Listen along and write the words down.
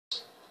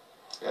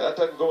Yeah, that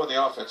doesn't go in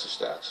the offensive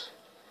stats.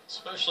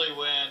 Especially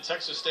when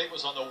Texas State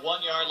was on the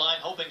 1-yard line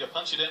hoping to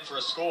punch it in for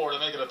a score to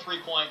make it a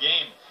 3-point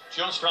game.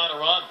 Jones trying to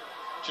run.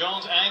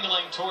 Jones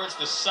angling towards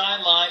the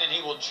sideline, and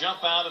he will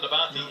jump out at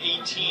about the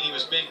 18. He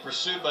was being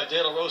pursued by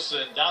De La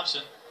Rosa and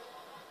Dobson.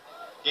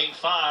 Gain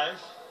 5.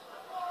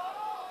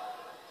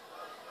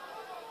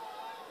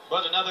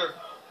 But another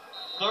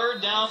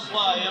third down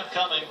play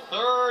upcoming.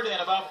 Third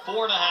and about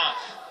 4.5.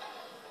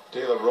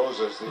 De La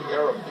Rosa is the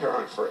heir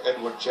apparent for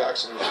Edwin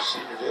Jackson, who's a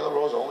senior. De La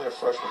Rosa, only a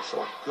freshman,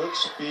 showing good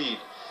speed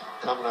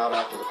coming out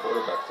after the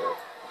quarterback there.